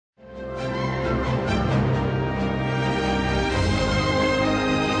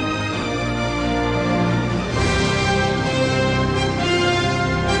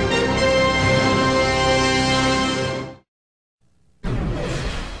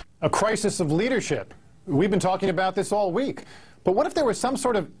A crisis of leadership. We've been talking about this all week. But what if there was some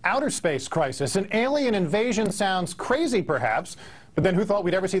sort of outer space crisis? An alien invasion sounds crazy, perhaps, but then who thought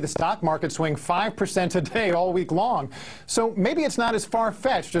we'd ever see the stock market swing 5% a day all week long? So maybe it's not as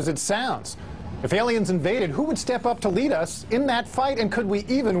far-fetched as it sounds. If aliens invaded, who would step up to lead us in that fight, and could we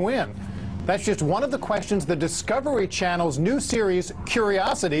even win? That's just one of the questions the Discovery Channel's new series,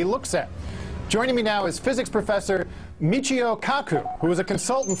 Curiosity, looks at. Joining me now is physics professor Michio Kaku, who is a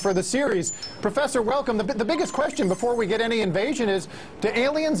consultant for the series. Professor, welcome. The biggest question before we get any invasion is, do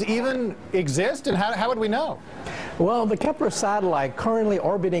aliens even exist, and how would we know? Well, the Kepler satellite currently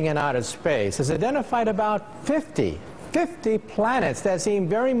orbiting in outer space has identified about 50 planets that seem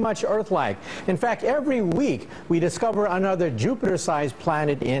very much Earth-like. In fact, every week we discover another Jupiter-sized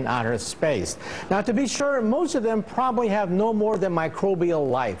planet in outer space. Now, to be sure, most of them probably have no more than microbial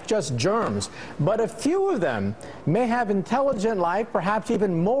life, just germs. But a few of them may have intelligent life, perhaps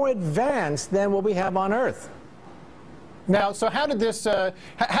even more advanced than what we have on Earth. Now, so how does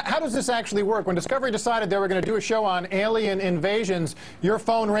this actually work? When Discovery decided they were going to do a show on alien invasions, your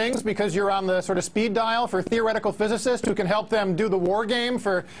phone rings because you're on the sort of speed dial for theoretical physicists who can help them do the war game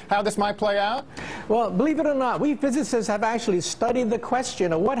for how this might play out? Well, believe it or not, we physicists have actually studied the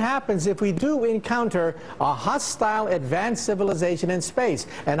question of what happens if we do encounter a hostile advanced civilization in space.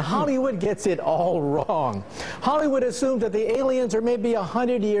 And Hollywood gets it all wrong. Hollywood assumes that the aliens are maybe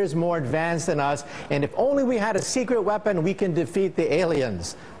 100 years more advanced than us, and if only we had a secret weapon, we can defeat the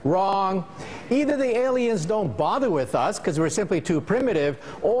aliens. Wrong. Either the aliens don't bother with us because we're simply too primitive,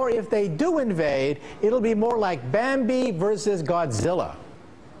 or if they do invade, it'll be more like Bambi versus Godzilla.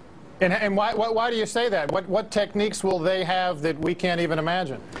 And why do you say that? What techniques will they have that we can't even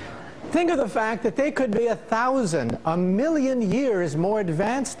imagine? Think of the fact that they could be 1,000, 1,000,000 years more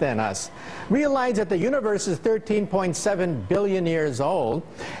advanced than us. Realize that the universe is 13.7 billion years old,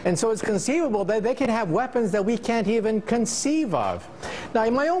 and so it's conceivable that they can have weapons that we can't even conceive of. Now,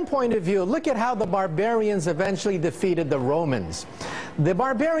 in my own point of view, look at how the barbarians eventually defeated the Romans. The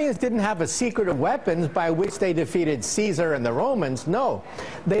barbarians didn't have a secret of weapons by which they defeated Caesar and the Romans. No,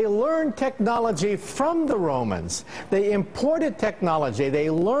 they learned technology from the Romans. They imported technology. They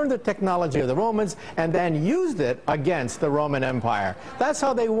learned the technology of the Romans and then used it against the Roman Empire. That's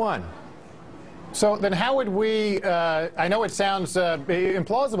how they won. So then how would we, I know it sounds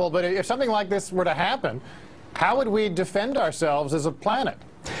implausible, but if something like this were to happen, how would we defend ourselves as a planet?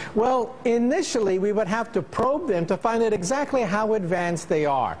 Well, initially, we would have to probe them to find out exactly how advanced they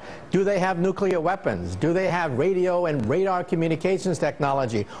are. Do they have nuclear weapons? Do they have radio and radar communications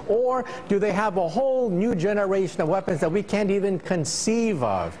technology? Or do they have a whole new generation of weapons that we can't even conceive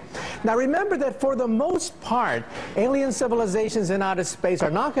of? Now, remember that for the most part, alien civilizations in outer space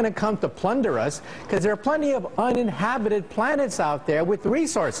are not going to come to plunder us because there are plenty of uninhabited planets out there with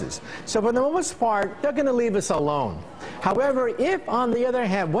resources. So for the most part, they're going to leave us alone. However, if, on the other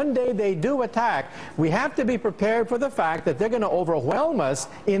hand, one day they do attack, we have to be prepared for the fact that they're going to overwhelm us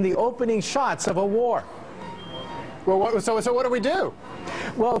in the opening shots of a war. Well, so what do we do?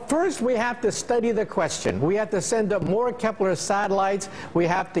 Well, first we have to study the question. We have to send up more Kepler satellites. We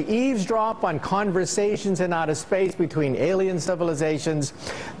have to eavesdrop on conversations in outer space between alien civilizations.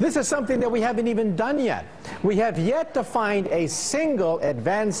 This is something that we haven't even done yet. We have yet to find a single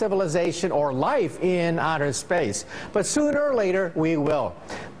advanced civilization or life in outer space. But sooner or later, we will.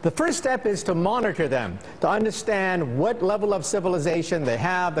 The first step is to monitor them, to understand what level of civilization they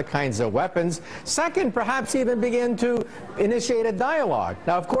have, the kinds of weapons. Second, perhaps even begin to initiate a dialogue.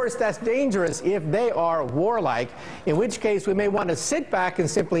 Now, of course, that's dangerous if they are warlike, in which case we may want to sit back and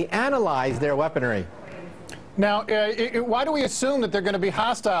simply analyze their weaponry. Now, why do we assume that they're going to be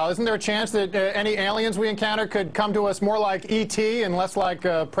hostile? Isn't there a chance that any aliens we encounter could come to us more like E.T. and less like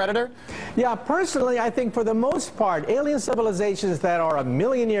Predator? Yeah, personally, I think for the most part, alien civilizations that are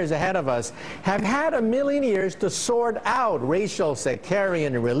 1,000,000 years ahead of us have had 1,000,000 years to sort out racial,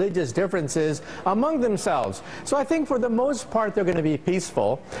 sectarian, and religious differences among themselves. So I think for the most part, they're going to be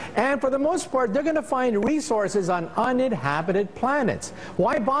peaceful. And for the most part, they're going to find resources on uninhabited planets.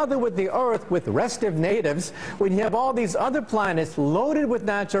 Why bother with the Earth with restive natives when you have all these other planets loaded with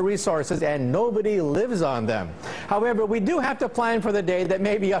natural resources and nobody lives on them? However, we do have to plan for the day that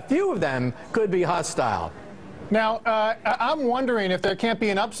maybe a few of them could be hostile. Now, I'm wondering if there can't be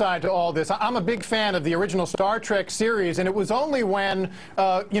an upside to all this. I'm a big fan of the original Star Trek series, and it was only when,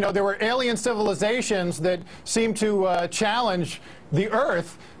 there were alien civilizations that seemed to challenge the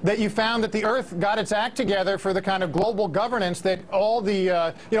Earth, that you found that the Earth got its act together for the kind of global governance that all the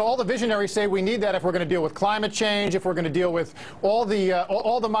all the visionaries say we need that if we're going to deal with climate change, if we're going to deal with all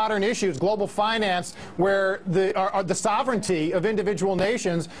the modern issues, global finance, where the sovereignty of individual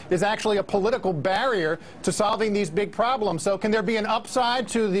nations is actually a political barrier to solving these big problems. So can there be an upside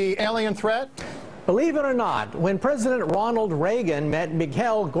to the alien threat? Believe it or not, when President Ronald Reagan met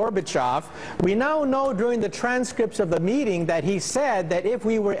Mikhail Gorbachev, we now know during the transcripts of the meeting that he said that if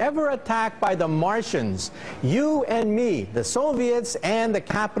we were ever attacked by the Martians, you and me, the Soviets and the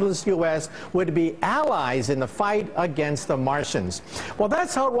capitalist U.S., would be allies in the fight against the Martians. Well,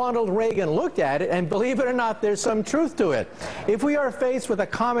 that's how Ronald Reagan looked at it, and believe it or not, there's some truth to it. If we are faced with a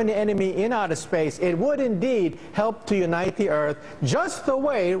common enemy in outer space, it would indeed help to unite the Earth, just the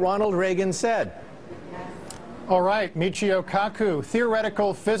way Ronald Reagan said. All right, Michio Kaku,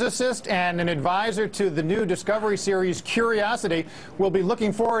 theoretical physicist and an advisor to the new Discovery series Curiosity. We'll be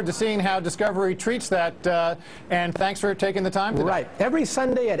looking forward to seeing how Discovery treats that, and thanks for taking the time today. Right, every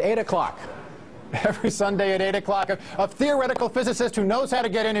Sunday at 8 o'clock. Every Sunday at 8 o'clock. A theoretical physicist who knows how to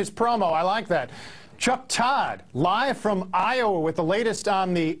get in his promo. I like that. Chuck Todd, live from Iowa with the latest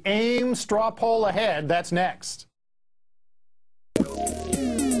on the AIM straw poll ahead. That's next.